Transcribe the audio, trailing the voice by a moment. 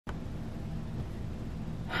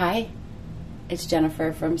Hi, it's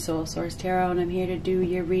Jennifer from Soul Source Tarot, and I'm here to do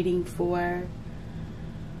your reading for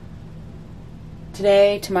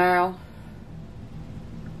today, tomorrow.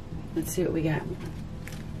 Let's see what we got.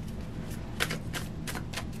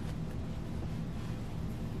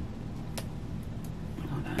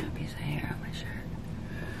 Hold on, a piece of hair on my shirt.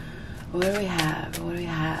 What do we have? What do we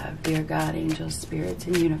have? Dear God, angels, spirits,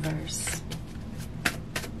 and universe.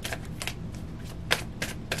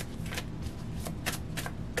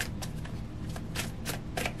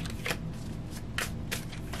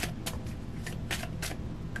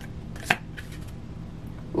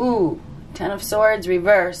 Ooh, Ten of Swords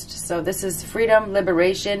reversed. So this is freedom,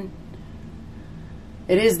 liberation.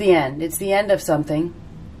 It is the end. It's the end of something.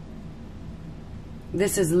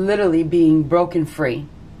 This is literally being broken free.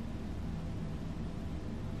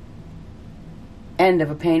 End of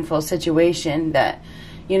a painful situation that,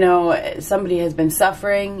 you know, somebody has been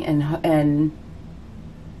suffering and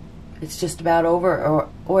it's just about over,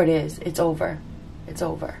 or it is. It's over. It's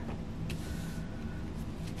over.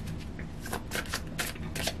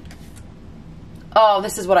 Oh,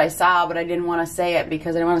 this is what I saw, but I didn't want to say it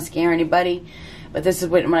because I didn't want to scare anybody. But this is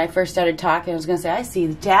when I first started talking, I was going to say, I see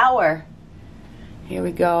the tower. Here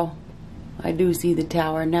we go. I do see the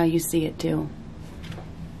tower. Now you see it too.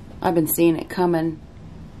 I've been seeing it coming.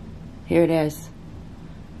 Here it is.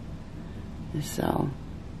 So,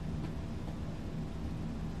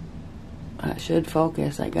 I should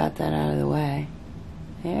focus. I got that out of the way.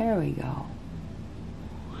 There we go.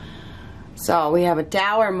 So we have a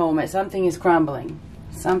tower moment. Something is crumbling.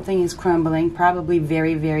 Something is crumbling, probably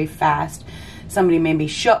very, very fast. Somebody may be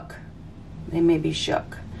shook. They may be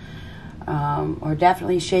shook. Or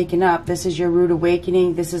definitely shaken up. This is your rude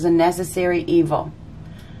awakening. This is a necessary evil.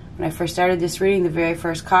 When I first started this reading, the very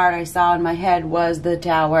first card I saw in my head was the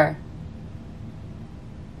tower.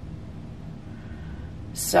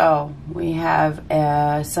 So we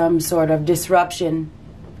have some sort of disruption.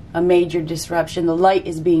 A major disruption. The light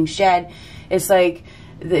is being shed. It's like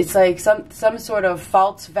some sort of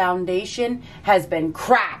false foundation has been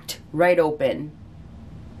cracked right open.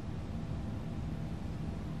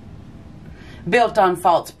 Built on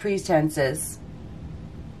false pretenses.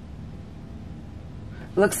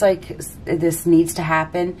 Looks like this needs to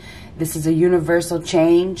happen. This is a universal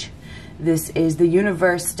change. This is the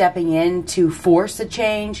universe stepping in to force a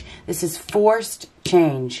change. This is forced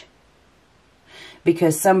change.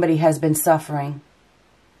 Because somebody has been suffering.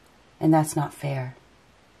 And that's not fair.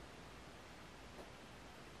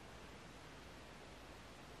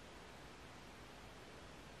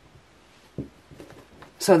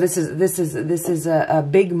 So this is a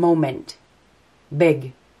big moment.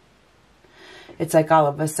 Big. It's like all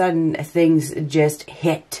of a sudden things just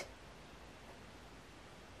hit.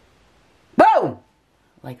 Boom!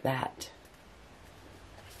 Like that.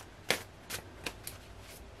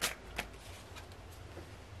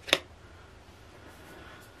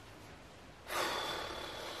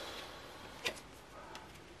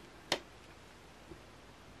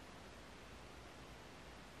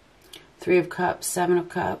 Three of Cups, Seven of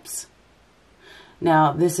Cups.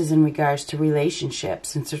 Now, this is in regards to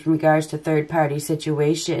relationships. It's in regards to third-party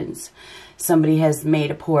situations. Somebody has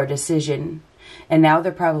made a poor decision, and now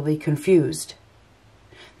they're probably confused.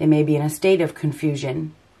 They may be in a state of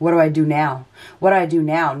confusion. What do I do now? What do I do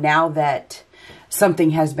now that something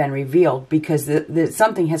has been revealed? Because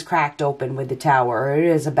something has cracked open with the tower, or it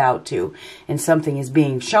is about to, and something is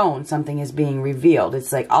being shown, something is being revealed.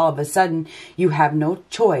 It's like all of a sudden you have no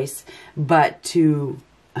choice but to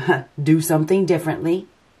do something differently.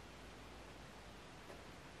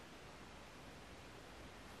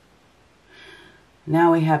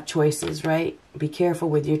 Now we have choices, right? Be careful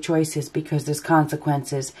with your choices because there's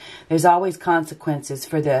consequences. There's always consequences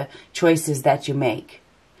for the choices that you make.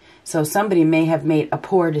 So somebody may have made a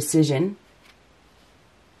poor decision.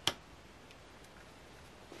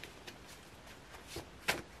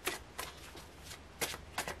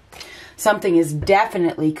 Something is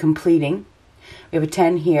definitely completing. We have a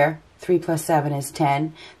 10 here. 3 plus 7 is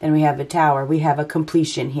 10. Then we have the tower. We have a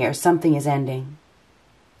completion here. Something is ending.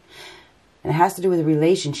 And it has to do with a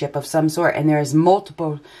relationship of some sort. And there is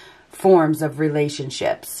multiple forms of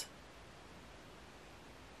relationships.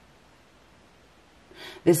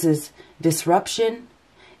 This is disruption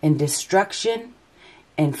and destruction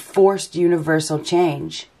and forced universal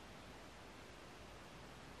change.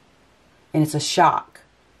 And it's a shock.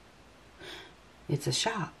 It's a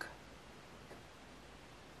shock.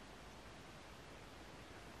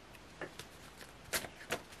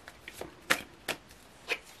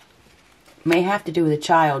 May have to do with a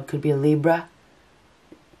child. Could be a Libra,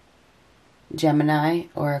 Gemini,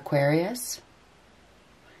 or Aquarius.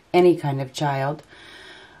 any kind of child.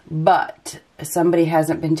 But somebody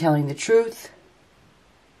hasn't been telling the truth.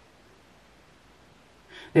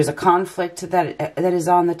 There's a conflict that is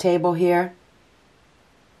on the table here.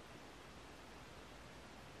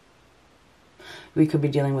 We could be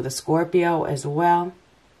dealing with a Scorpio as well.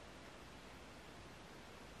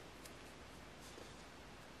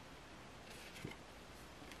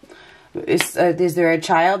 Is there a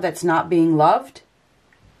child that's not being loved?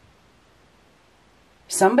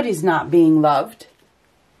 Somebody's not being loved.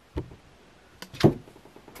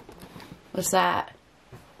 What's that?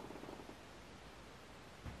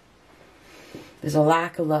 There's a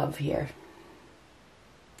lack of love here.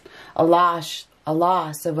 A loss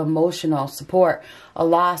of emotional support. A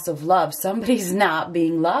loss of love. Somebody's not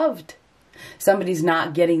being loved. Somebody's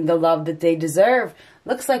not getting the love that they deserve.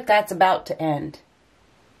 Looks like that's about to end.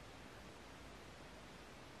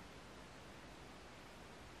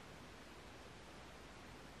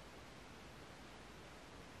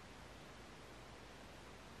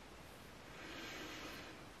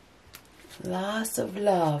 Loss of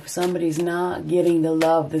love. Somebody's not getting the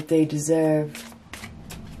love that they deserve.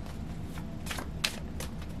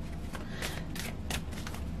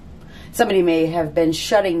 Somebody may have been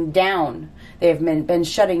shutting down. They have been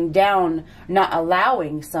shutting down, not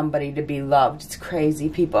allowing somebody to be loved. It's crazy,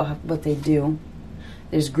 people, what they do.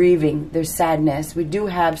 There's grieving. There's sadness. We do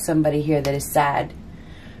have somebody here that is sad.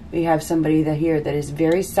 We have somebody here that is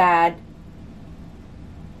very sad.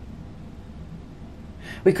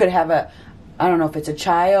 We could have I don't know if it's a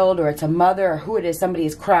child or it's a mother or who it is. Somebody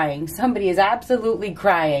is crying. Somebody is absolutely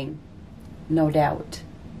crying. No doubt.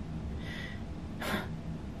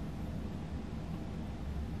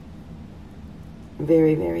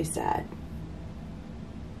 Very, very sad.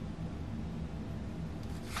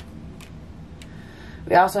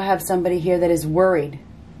 We also have somebody here that is worried.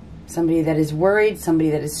 Somebody that is worried.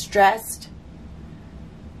 Somebody that is stressed.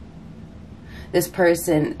 This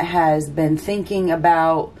person has been thinking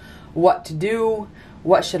about what to do.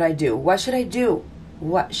 What should I do? What should I do?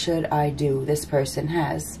 What should I do? This person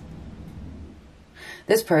has.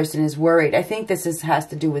 This person is worried. I think this has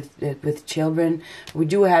to do with children. We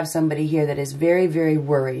do have somebody here that is very, very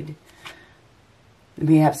worried.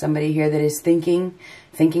 We have somebody here that is thinking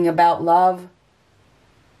about love.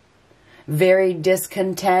 Very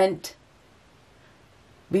discontent.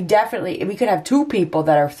 We could have two people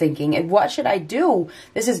that are thinking, and what should I do?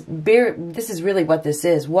 This is really what this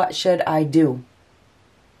is. What should I do?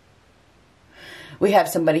 We have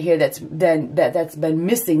somebody here that's been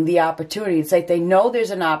missing the opportunity. It's like they know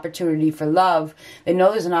there's an opportunity for love. They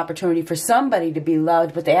know there's an opportunity for somebody to be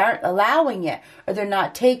loved, but they aren't allowing it, or they're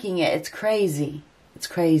not taking it. It's crazy. It's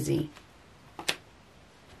crazy.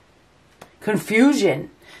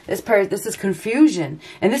 Confusion. This is confusion.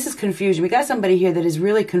 And this is confusion. We got somebody here that is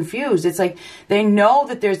really confused. It's like they know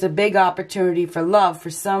that there's a big opportunity for love for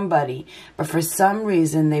somebody, but for some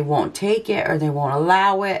reason they won't take it, or they won't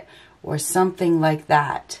allow it, or something like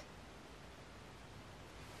that.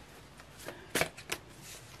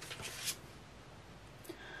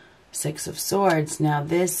 Six of Swords. Now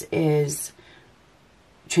this is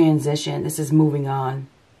transition. This is moving on.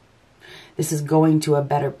 This is going to a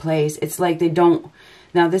better place. It's like they don't...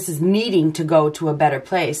 Now this is needing to go to a better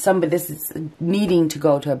place. This is needing to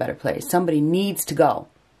go to a better place. Somebody needs to go.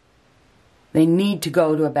 They need to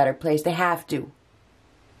go to a better place. They have to.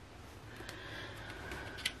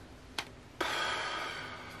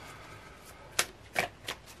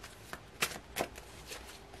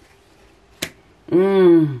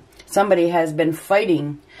 Somebody has been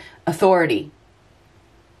fighting authority.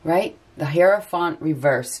 Right? The Hierophant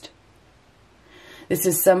reversed. This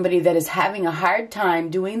is somebody that is having a hard time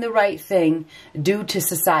doing the right thing due to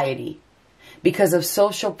society, because of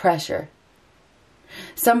social pressure.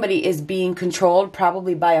 Somebody is being controlled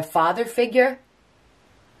probably by a father figure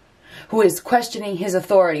who is questioning his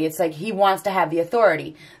authority. It's like he wants to have the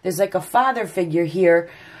authority. There's like a father figure here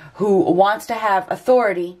who wants to have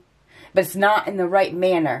authority, but it's not in the right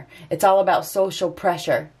manner. It's all about social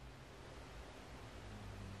pressure.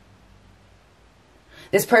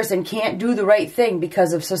 This person can't do the right thing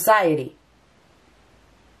because of society.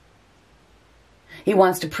 He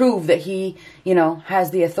wants to prove that he,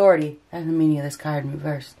 has the authority. That's the meaning of this card in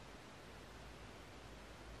reverse.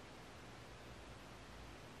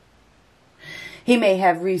 He may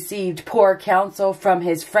have received poor counsel from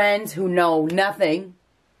his friends who know nothing.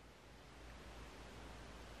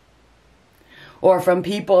 Or from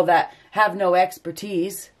people that have no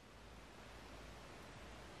expertise.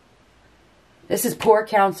 This is poor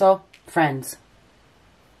counsel, friends.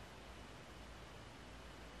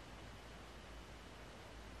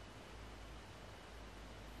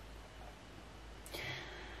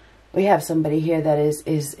 We have somebody here that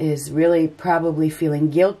is really probably feeling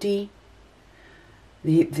guilty.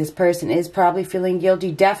 This person is probably feeling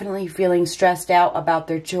guilty, definitely feeling stressed out about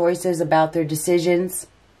their choices, about their decisions,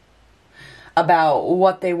 about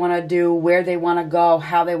what they want to do, where they want to go,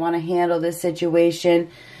 how they want to handle this situation.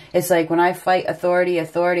 It's like, when I fight authority,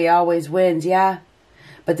 authority always wins. Yeah.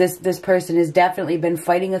 But this person has definitely been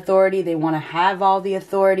fighting authority. They want to have all the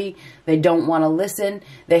authority. They don't want to listen.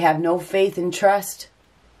 They have no faith and trust.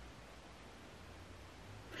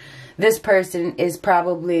 This person is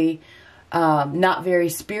probably not very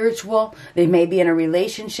spiritual. They may be in a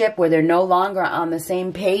relationship where they're no longer on the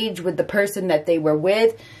same page with the person that they were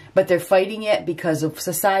with, but they're fighting it because of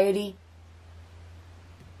society.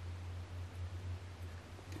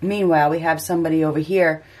 Meanwhile, we have somebody over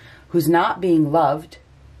here who's not being loved,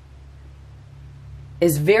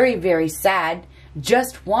 is very, very sad,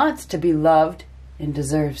 just wants to be loved and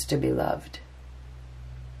deserves to be loved.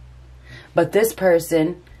 But this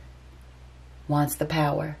person wants the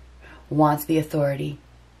power, wants the authority.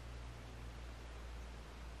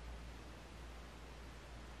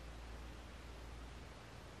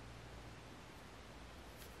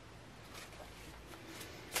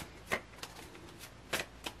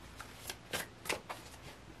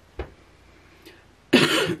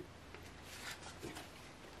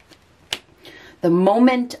 The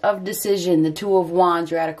moment of decision, the Two of Wands,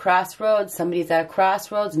 you're at a crossroads, somebody's at a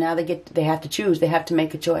crossroads, now they have to choose, they have to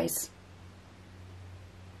make a choice.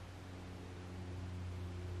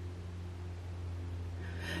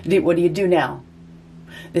 What do you do now?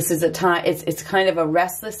 This is a time, it's kind of a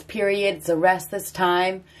restless period, it's a restless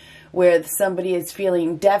time where somebody is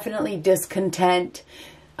feeling definitely discontent.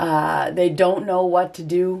 They don't know what to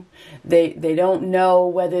do. They don't know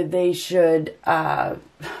whether they should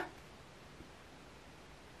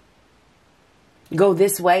go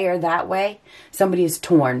this way or that way. Somebody is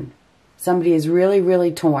torn. Somebody is really,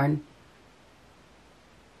 really torn.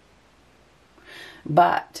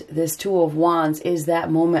 But this Two of Wands is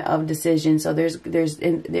that moment of decision. So there's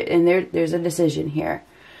a decision here.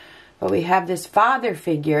 But we have this father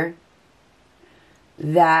figure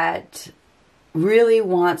that really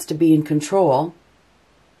wants to be in control.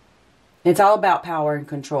 It's all about power and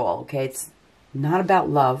control, okay? It's not about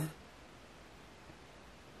love.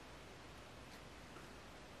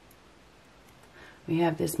 We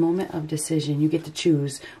have this moment of decision. You get to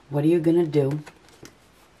choose. What are you going to do?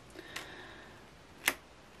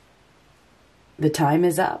 The time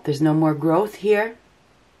is up. There's no more growth here.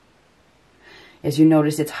 As you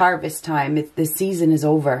notice, it's harvest time. This season is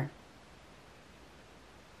over.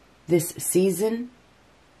 This season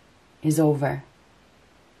is over.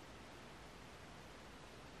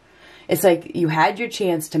 It's like you had your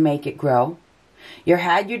chance to make it grow. You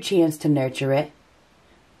had your chance to nurture it.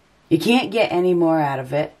 You can't get any more out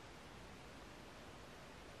of it.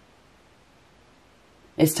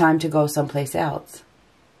 It's time to go someplace else.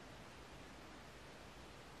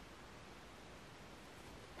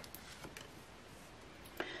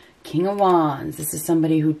 King of Wands. This is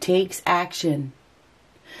somebody who takes action.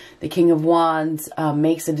 The King of Wands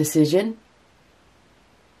makes a decision.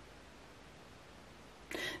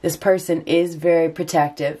 This person is very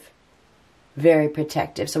protective. Very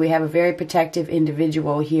protective. So we have a very protective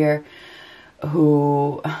individual here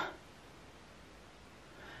who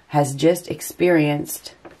has just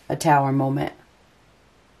experienced a tower moment.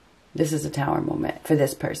 This is a tower moment for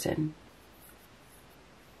this person.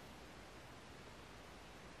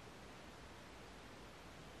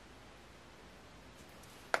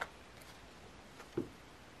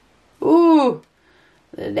 Ooh,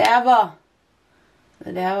 the devil.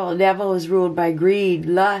 The devil is ruled by greed,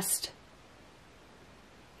 lust,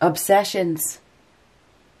 obsessions.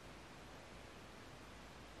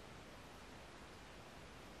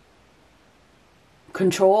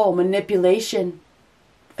 Control, manipulation,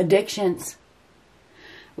 addictions.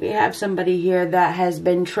 We have somebody here that has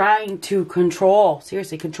been trying to control.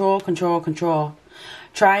 Seriously, control, control, control.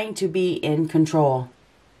 Trying to be in control.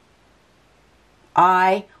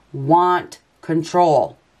 I want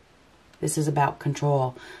control. This is about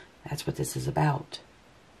control. That's what this is about.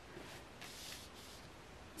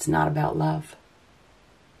 It's not about love.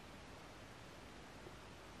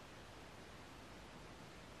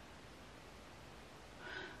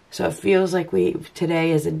 So it feels like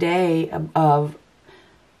today is a day of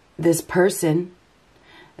this person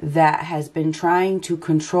that has been trying to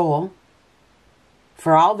control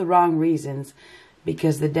for all the wrong reasons,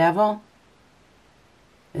 because the devil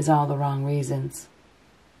is all the wrong reasons.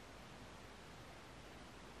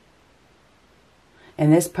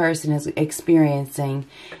 And this person is experiencing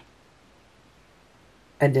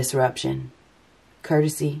a disruption.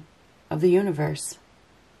 Courtesy, of the universe.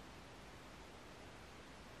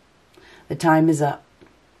 The time is up.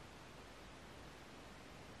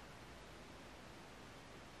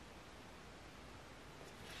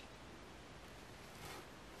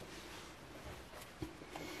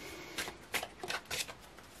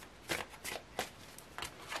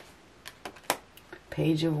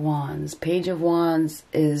 Page of Wands. Page of Wands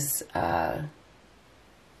is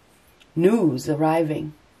news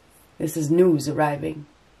arriving. This is news arriving.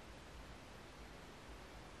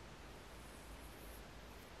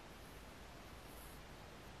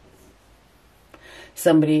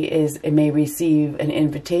 Somebody may receive an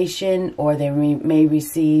invitation, or they may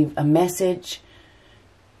receive a message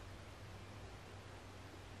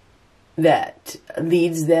that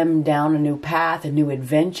leads them down a new path, a new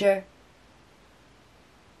adventure.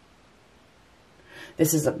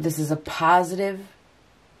 This is a positive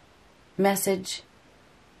message.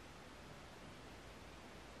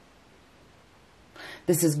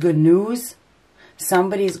 This is good news.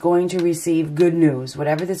 Somebody's going to receive good news.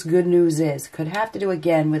 Whatever this good news is. Could have to do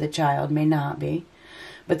again with a child. May not be.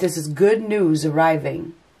 But this is good news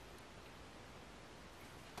arriving.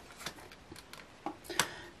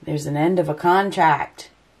 There's an end of a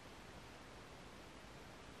contract.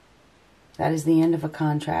 That is the end of a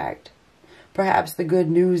contract. Perhaps the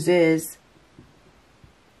good news is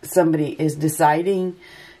somebody is deciding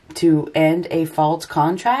to end a false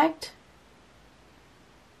contract.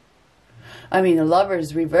 I mean, the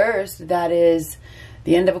Lover's reversed. That is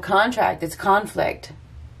the end of a contract. It's conflict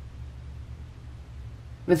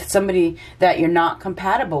with somebody that you're not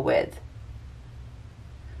compatible with.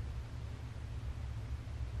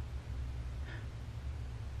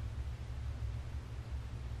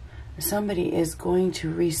 Somebody is going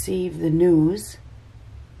to receive the news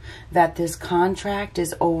that this contract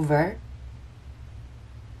is over.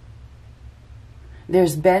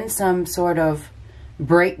 There's been some sort of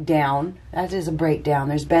breakdown. That is a breakdown.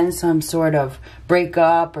 There's been some sort of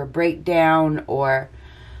breakup or breakdown or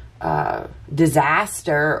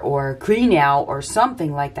disaster or clean out or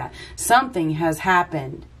something like that. Something has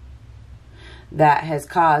happened that has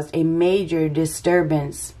caused a major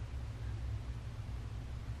disturbance.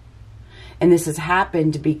 And this has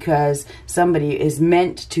happened because somebody is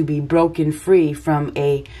meant to be broken free from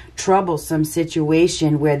a troublesome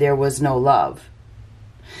situation where there was no love.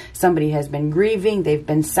 Somebody has been grieving, they've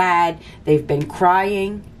been sad, they've been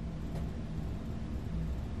crying.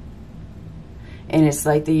 And it's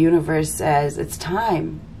like the universe says, it's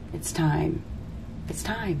time, it's time, it's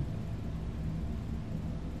time.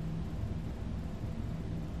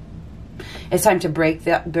 It's time to break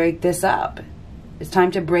this up. It's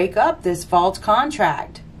time to break up this false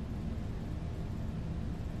contract.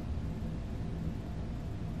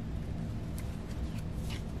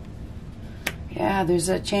 Yeah, there's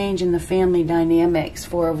a change in the family dynamics.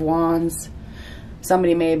 Four of Wands.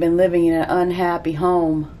 Somebody may have been living in an unhappy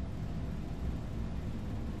home.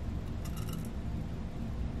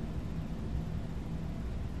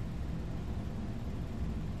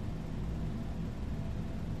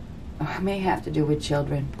 Or it may have to do with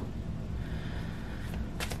children.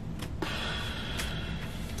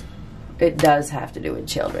 It does have to do with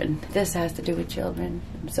children. This has to do with children.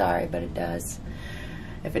 I'm sorry, but it does.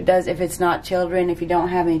 If it does, if it's not children, if you don't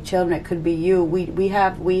have any children, it could be you. We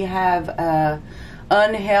have a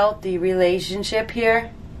unhealthy relationship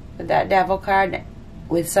here with that Devil card,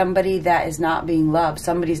 with somebody that is not being loved.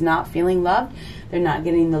 Somebody's not feeling loved. They're not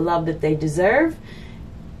getting the love that they deserve.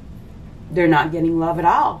 They're not getting love at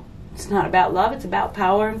all. It's not about love. It's about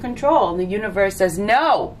power and control. And the universe says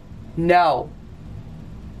no, no.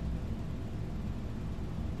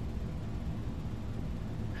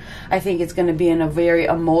 I think it's going to be in a very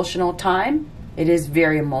emotional time. It is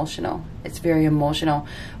very emotional. It's very emotional.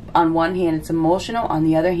 On one hand, it's emotional. On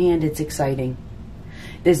the other hand, it's exciting.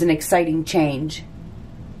 There's an exciting change.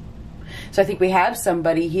 So I think we have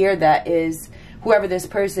somebody here that is, whoever this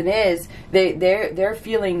person is, they're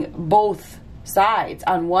feeling both sides.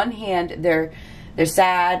 On one hand, they're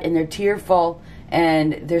sad and they're tearful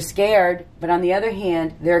and they're scared. But on the other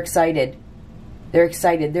hand, they're excited. They're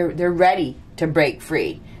excited. They're ready to break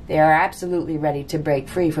free. They are absolutely ready to break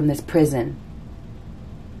free from this prison.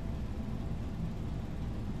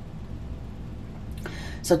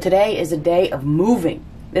 So today is a day of moving.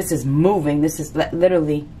 This is moving. This is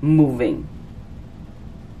literally moving.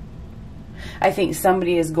 I think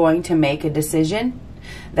somebody is going to make a decision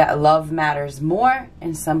that love matters more,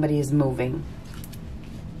 and somebody is moving.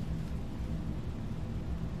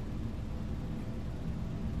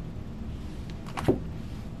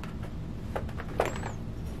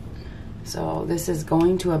 So this is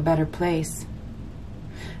going to a better place.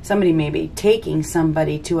 Somebody may be taking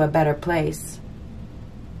somebody to a better place.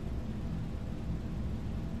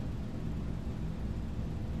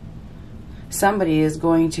 Somebody is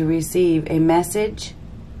going to receive a message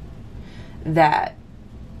that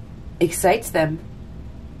excites them.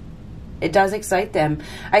 It does excite them.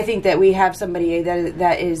 I think that we have somebody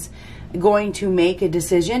that is going to make a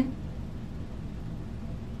decision.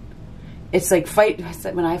 It's like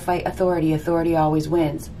when I fight authority, authority always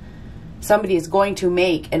wins. Somebody is going to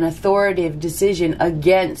make an authoritative decision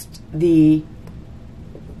against the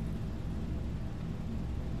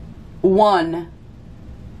one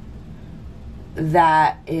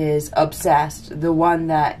that is obsessed, the one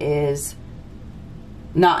that is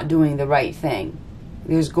not doing the right thing.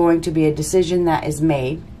 There's going to be a decision that is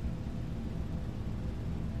made.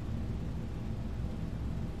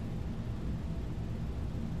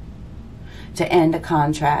 To end a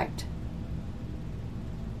contract.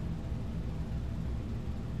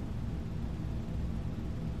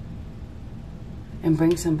 And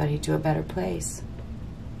bring somebody to a better place.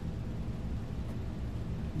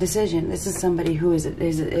 Decision. This is somebody who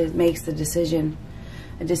makes the decision.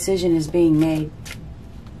 A decision is being made.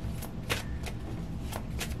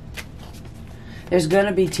 There's going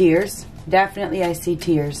to be tears. Definitely I see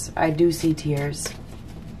tears. I do see tears.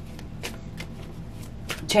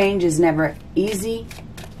 Change is never easy.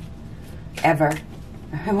 Ever.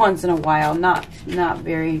 Once in a while. Not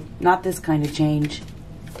this kind of change.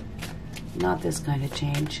 Not this kind of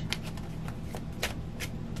change.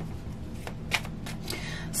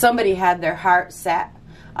 Somebody had their heart set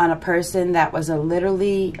on a person that was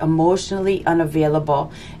literally emotionally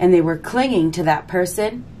unavailable, and they were clinging to that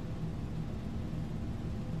person.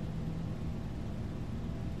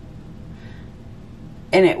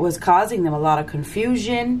 And it was causing them a lot of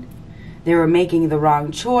confusion. They were making the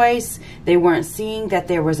wrong choice. They weren't seeing that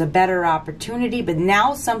there was a better opportunity. But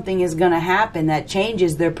now something is going to happen that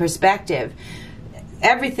changes their perspective.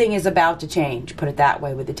 Everything is about to change, put it that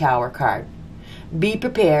way, with the Tower card. Be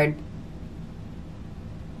prepared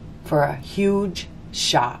for a huge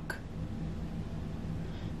shock.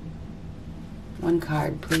 One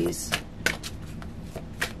card, please.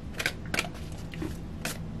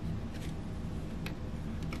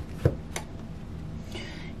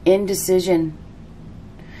 Indecision.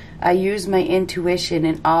 I use my intuition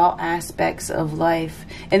in all aspects of life.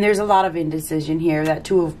 And there's a lot of indecision here. That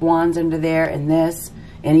Two of Wands under there and this.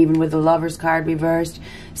 And even with the Lover's card reversed.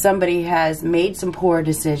 Somebody has made some poor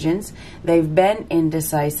decisions. They've been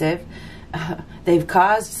indecisive. They've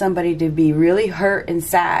caused somebody to be really hurt and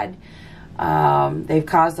sad. They've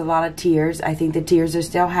caused a lot of tears. I think the tears are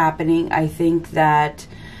still happening. I think that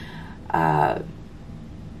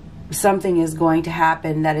something is going to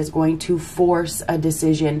happen that is going to force a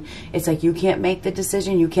decision. It's like, you can't make the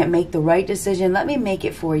decision. You can't make the right decision. Let me make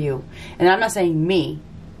it for you. And I'm not saying me.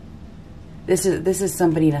 This is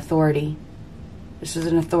somebody in authority. This is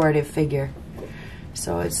an authoritative figure.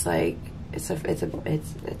 So it's like it's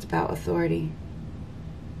about authority.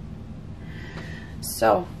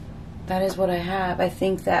 So that is what I have. I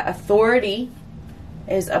think that authority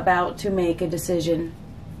is about to make a decision.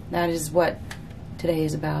 That is what today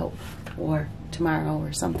is about, or tomorrow,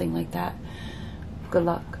 or something like that. Good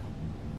luck.